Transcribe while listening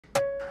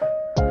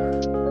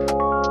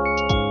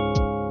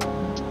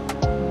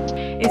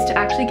is to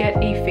actually get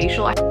a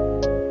facial.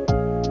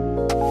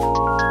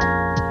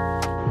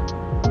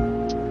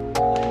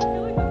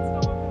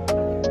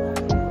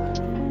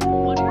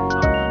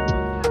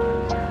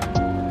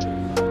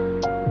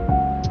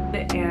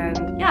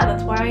 And yeah,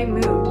 that's why I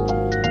moved.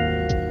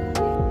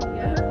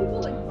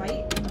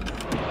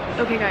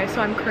 Okay guys,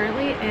 so I'm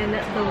currently in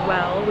the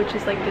Well, which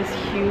is like this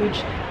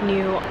huge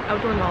new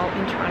outdoor mall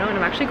in Toronto, and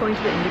I'm actually going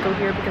to the Indigo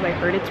here because I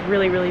heard it's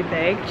really, really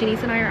big.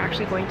 Janice and I are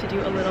actually going to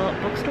do a little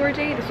bookstore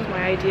day. This was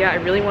my idea. I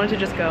really wanted to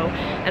just go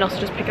and also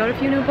just pick out a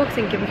few new books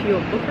and give a few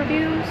book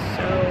reviews,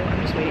 so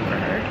I'm just waiting for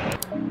her.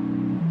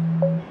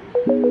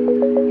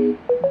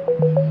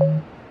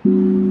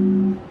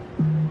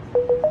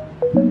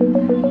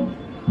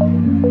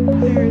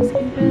 There's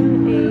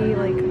even a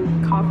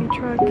like coffee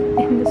truck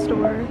in the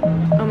store.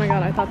 Oh my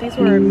god, I thought these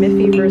were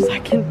Miffy for a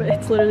second, but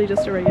it's literally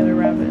just a regular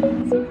rabbit.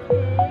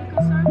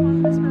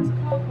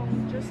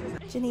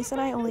 Janice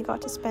and I only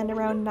got to spend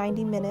around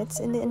 90 minutes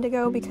in the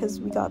Indigo because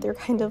we got there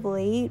kind of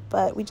late,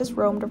 but we just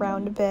roamed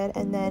around a bit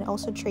and then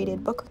also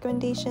traded book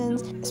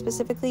recommendations,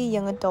 specifically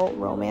young adult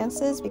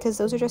romances, because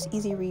those are just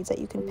easy reads that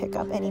you can pick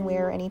up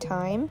anywhere,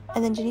 anytime.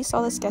 And then Janice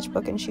saw the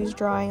sketchbook and she was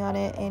drawing on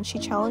it, and she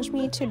challenged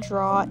me to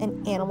draw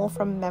an animal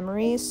from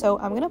memory, so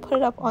I'm gonna put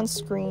it up on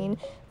screen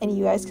and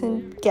you guys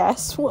can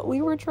guess what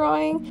we were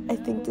drawing. I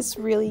think this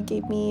really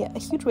gave me a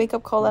huge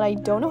wake-up call that I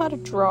don't know how to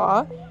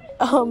draw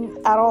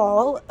at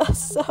all,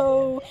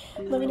 so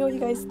let me know what you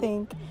guys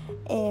think.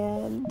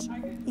 And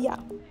yeah,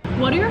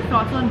 what are your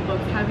thoughts on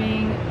books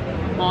having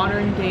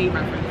modern day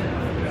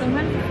references?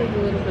 Sometimes it's like a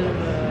little bit of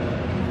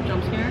a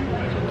jump scare.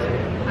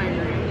 I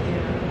agree.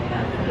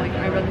 Yeah. Like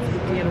I read this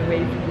book to get away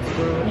from this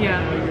world.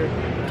 Yeah.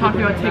 You're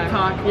Talking about back.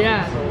 TikTok.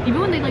 Yeah.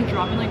 Even when they like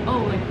drop in like,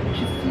 oh, like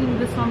she's singing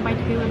this song by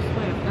Taylor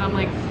Swift, and I'm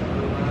like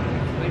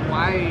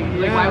why?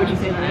 Like why would you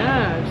say that?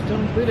 Yeah, just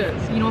don't include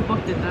it. You know what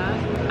book did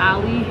that?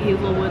 Ali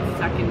Hazelwood's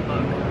second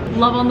book,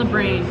 Love on the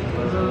Brain.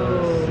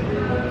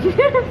 Oh.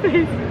 Your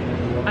face.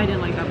 I didn't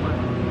like that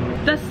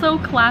book. That's so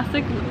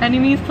classic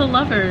enemies to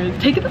lovers.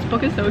 Taking this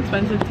book is so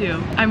expensive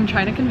too. I'm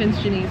trying to convince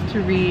Janice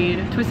to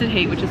read Twisted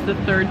Hate, which is the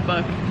third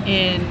book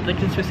in like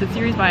the Twisted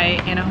series by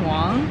Anna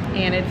Huang,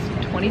 and it's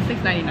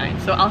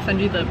 $26.99. So I'll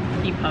send you the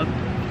EPUB.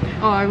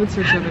 Oh, I would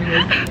search that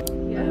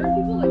anyway. Yeah, I heard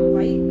people like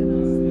fight and then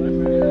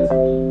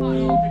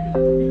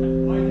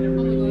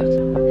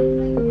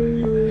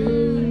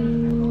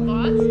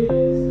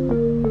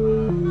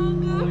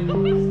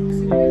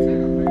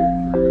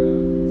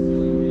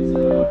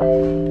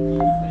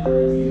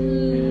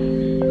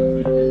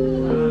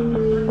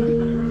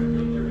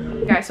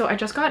So I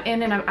just got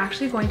in and I'm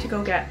actually going to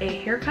go get a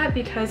haircut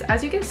because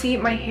as you can see,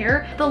 my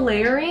hair, the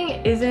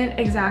layering isn't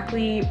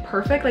exactly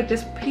perfect. Like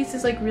this piece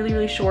is like really,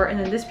 really short and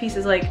then this piece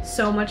is like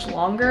so much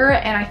longer,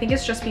 and I think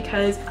it's just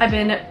because I've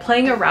been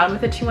playing around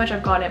with it too much.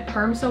 I've gotten it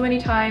permed so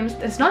many times.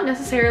 It's not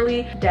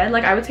necessarily dead.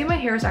 Like I would say my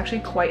hair is actually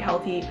quite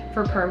healthy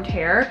for permed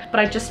hair, but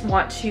I just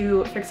want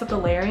to fix up the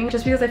layering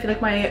just because I feel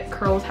like my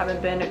curls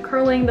haven't been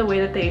curling the way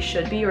that they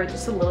should be, or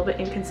just a little bit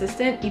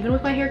inconsistent even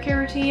with my hair care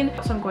routine.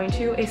 So I'm going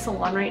to a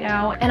salon right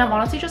now and I'm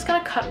honestly just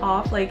gonna cut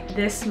off like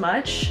this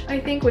much, I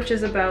think, which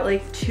is about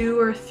like 2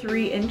 or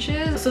 3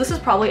 inches. So this is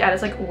probably at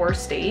its like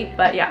worst state,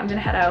 but yeah, I'm gonna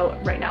head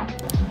out right now.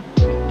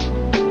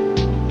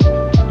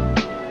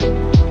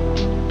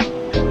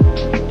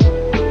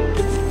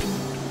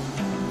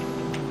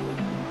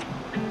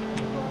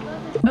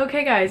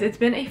 Okay guys, it's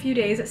been a few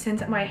days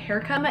since my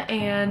haircut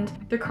and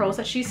the curls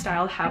that she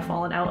styled have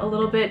fallen out a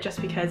little bit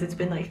just because it's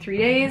been like 3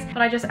 days,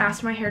 but I just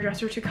asked my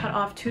hairdresser to cut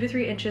off 2 to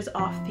 3 inches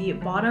off the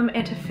bottom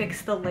and to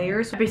fix the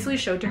layers. I basically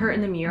showed to her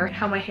in the mirror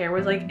how my hair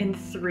was like in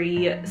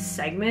 3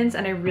 segments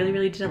and I really,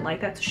 really didn't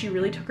like that, so she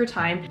really took her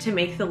time to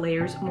make the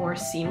layers more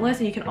seamless,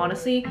 and you can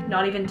honestly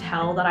not even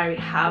tell that I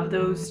have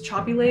those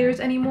choppy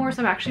layers anymore.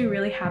 So I'm actually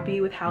really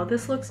happy with how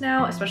this looks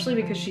now, especially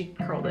because she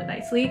curled it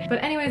nicely.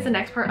 But anyways, the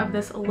next part of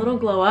this little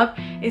glow up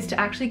is to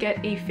actually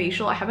get a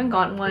facial. I haven't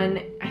gotten one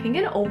I think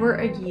in over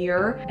a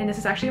year, and this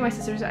is actually my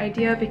sister's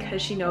idea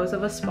because she knows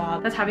of a spa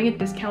that's having a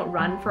discount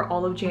run for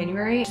all of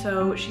January,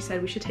 so she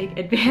said we should take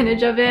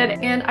advantage of it,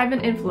 and I've been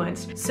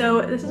influenced.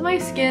 So this is my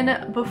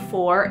skin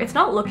before. It's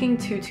not looking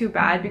too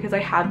bad because I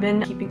have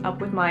been keeping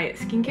up with my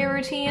skincare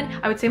routine.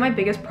 I would say my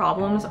biggest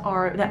problems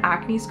are the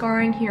acne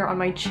scarring here on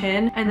my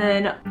chin and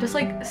then just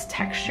like this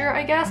texture,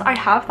 I guess. I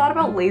have thought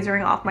about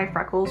lasering off my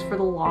freckles for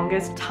the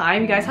longest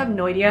time. You guys have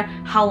no idea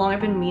how long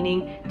I've been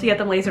meaning to get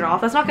them lasered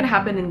off. That's not gonna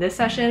happen in this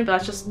session, but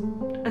that's just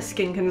a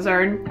skin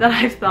concern that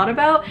I've thought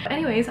about. But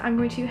anyways, I'm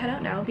going to head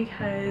out now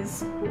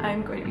because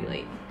I'm going to be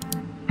late.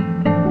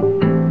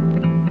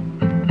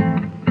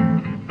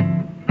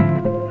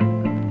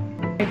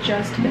 I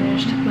just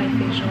finished my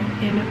facial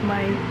and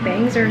my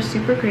bangs are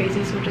super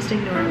crazy, so just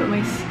ignore it, but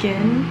my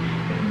skin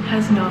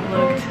has not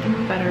looked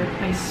better,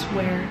 I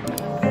swear.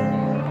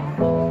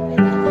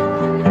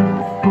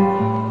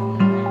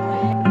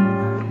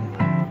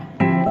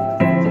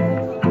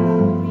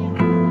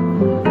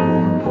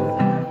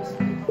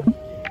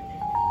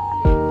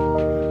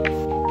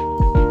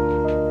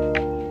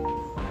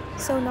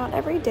 So not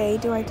every day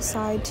do I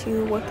decide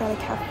to work at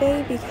a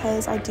cafe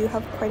because I do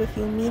have quite a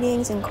few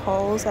meetings and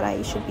calls that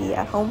I should be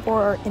at home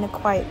for or in a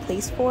quiet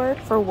place for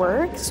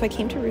work. So I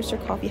came to Rooster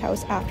Coffee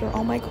House after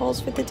all my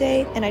calls for the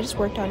day, and I just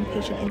worked on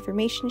patient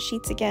information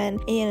sheets again.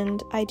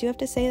 And I do have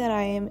to say that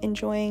I am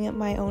enjoying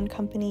my own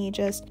company,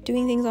 just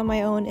doing things on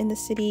my own in the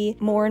city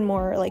more and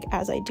more, like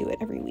as I do it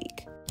every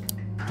week.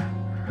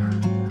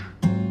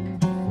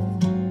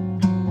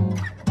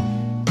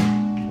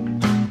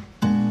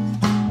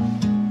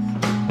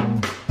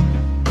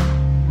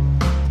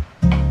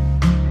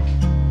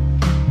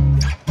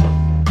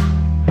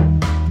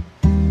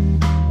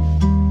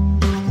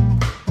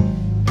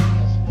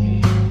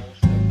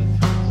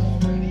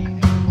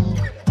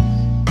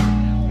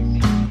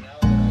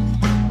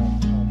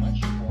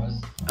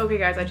 Okay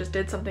guys, I just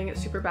did something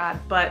super bad,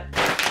 but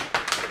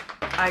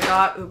I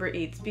got Uber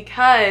Eats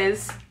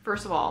because,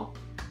 first of all,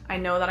 I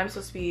know that I'm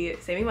supposed to be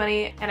saving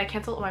money and I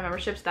canceled all my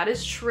memberships. That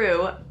is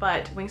true,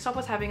 but Wingstop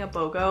was having a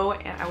BOGO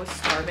and I was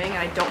starving and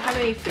I don't have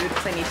any food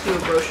because I need to do a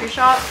grocery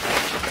shop.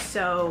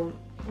 So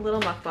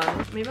little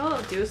mukbang. Maybe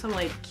I'll do some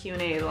like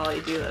Q&A while I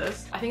do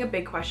this. I think a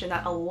big question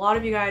that a lot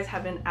of you guys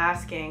have been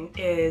asking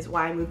is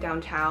why I moved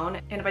downtown.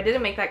 And if I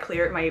didn't make that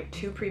clear in my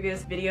 2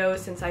 previous videos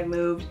since I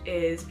moved,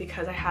 is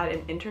because I had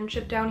an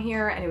internship down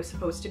here and it was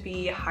supposed to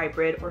be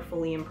hybrid or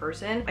fully in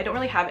person. I don't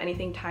really have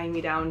anything tying me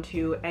down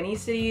to any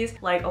cities.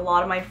 Like a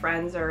lot of my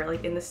friends are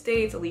like in the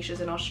States, Alicia's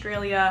in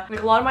Australia.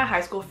 Like a lot of my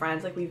high school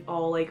friends, like we've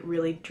all like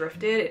really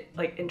drifted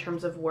like in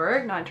terms of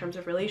work, not in terms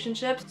of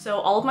relationships. So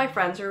all of my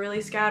friends are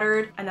really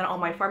scattered, and then all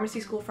my pharmacy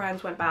school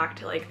friends went back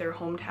to like their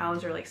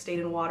hometowns or like stayed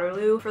in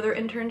Waterloo for their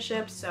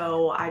internships.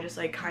 So I just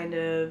like kind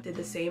of did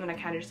the same and I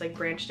kind of just like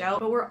branched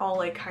out, but we're all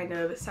like kind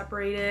of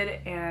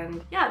separated,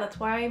 and yeah, that's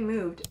why I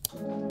moved.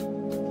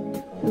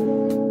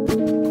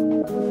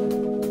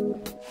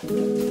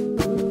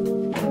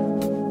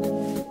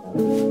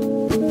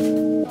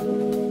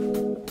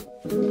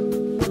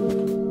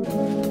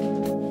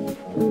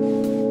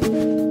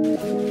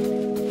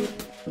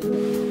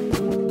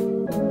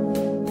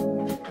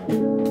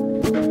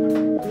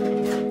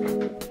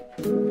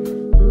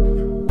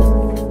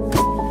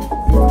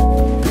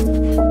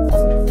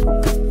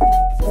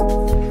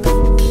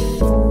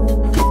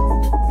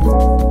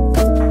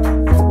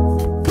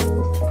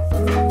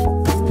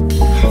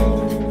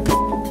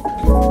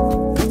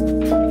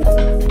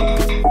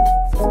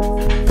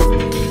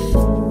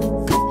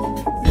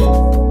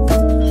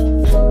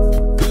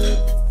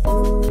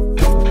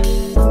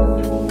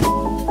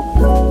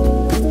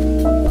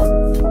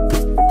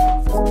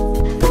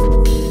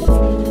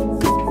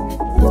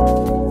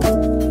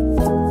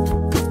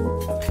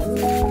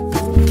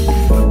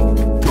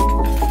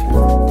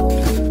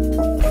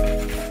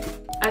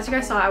 As you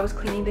guys saw, I was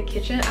cleaning the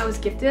kitchen. I was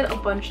gifted a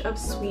bunch of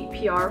sweet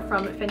PR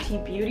from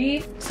Fenty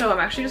Beauty. So I'm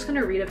actually just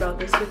gonna read about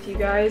this with you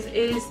guys. It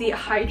is the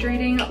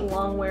Hydrating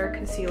Longwear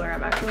Concealer.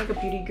 I'm actually like a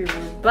beauty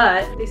guru,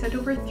 but they sent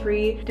over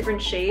 3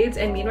 different shades,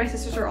 and me and my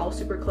sisters are all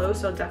super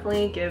close, so I'll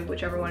definitely give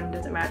whichever one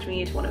doesn't match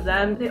me to one of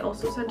them. They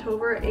also sent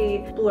over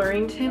a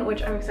blurring tint,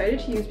 which I'm excited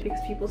to use because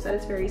people said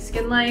it's very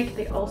skin-like.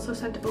 They also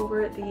sent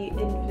over the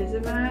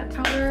Invisimatte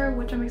powder,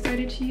 which I'm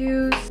excited to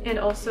use, and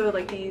also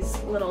like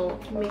these little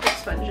makeup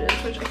sponges,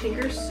 which I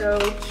think are so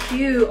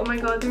cute. Oh my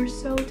god, they're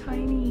so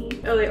tiny.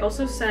 Oh, they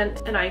also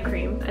sent an eye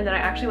cream, and then I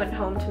actually went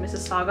home to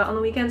Mississauga on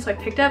the weekend, so I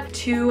picked up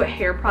 2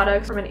 hair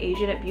products from an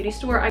Asian beauty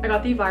store. I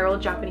got the viral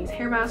Japanese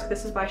hair mask.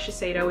 This is by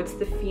Shiseido. It's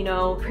the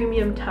Fino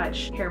Premium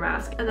Touch hair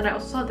mask. And then I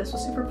also saw this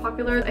was super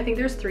popular. I think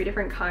there's 3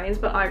 different kinds,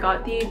 but I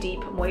got the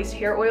Deep Moist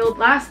Hair Oil.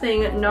 Last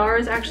thing,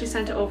 NARS actually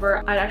sent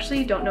over, I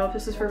actually don't know if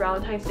this is for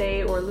Valentine's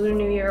Day or Lunar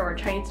New Year or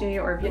Chinese New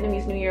Year or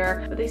Vietnamese New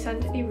Year, but they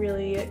sent a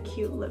really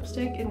cute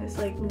lipstick in this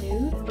like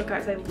nude. But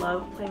guys, I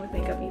love playing with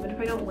makeup even if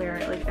I don't wear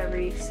it like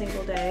every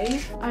single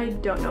day. I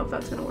don't know if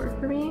that's gonna work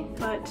for me,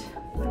 but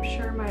I'm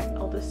sure my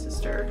eldest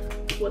sister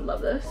would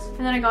love this.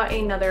 And then I got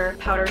another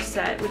powder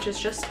set, which is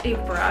just a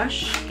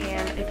brush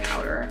and a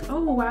powder.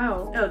 Oh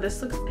wow. Oh,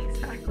 this looks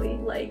exactly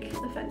like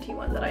the Fenty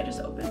one that I just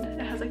opened.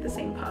 It has like the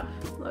same puff.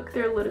 Look,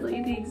 they're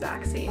literally the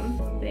exact same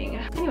thing.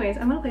 Anyways,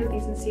 I'm gonna play with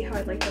these and see how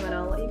I like them, and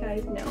I'll let you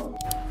guys know.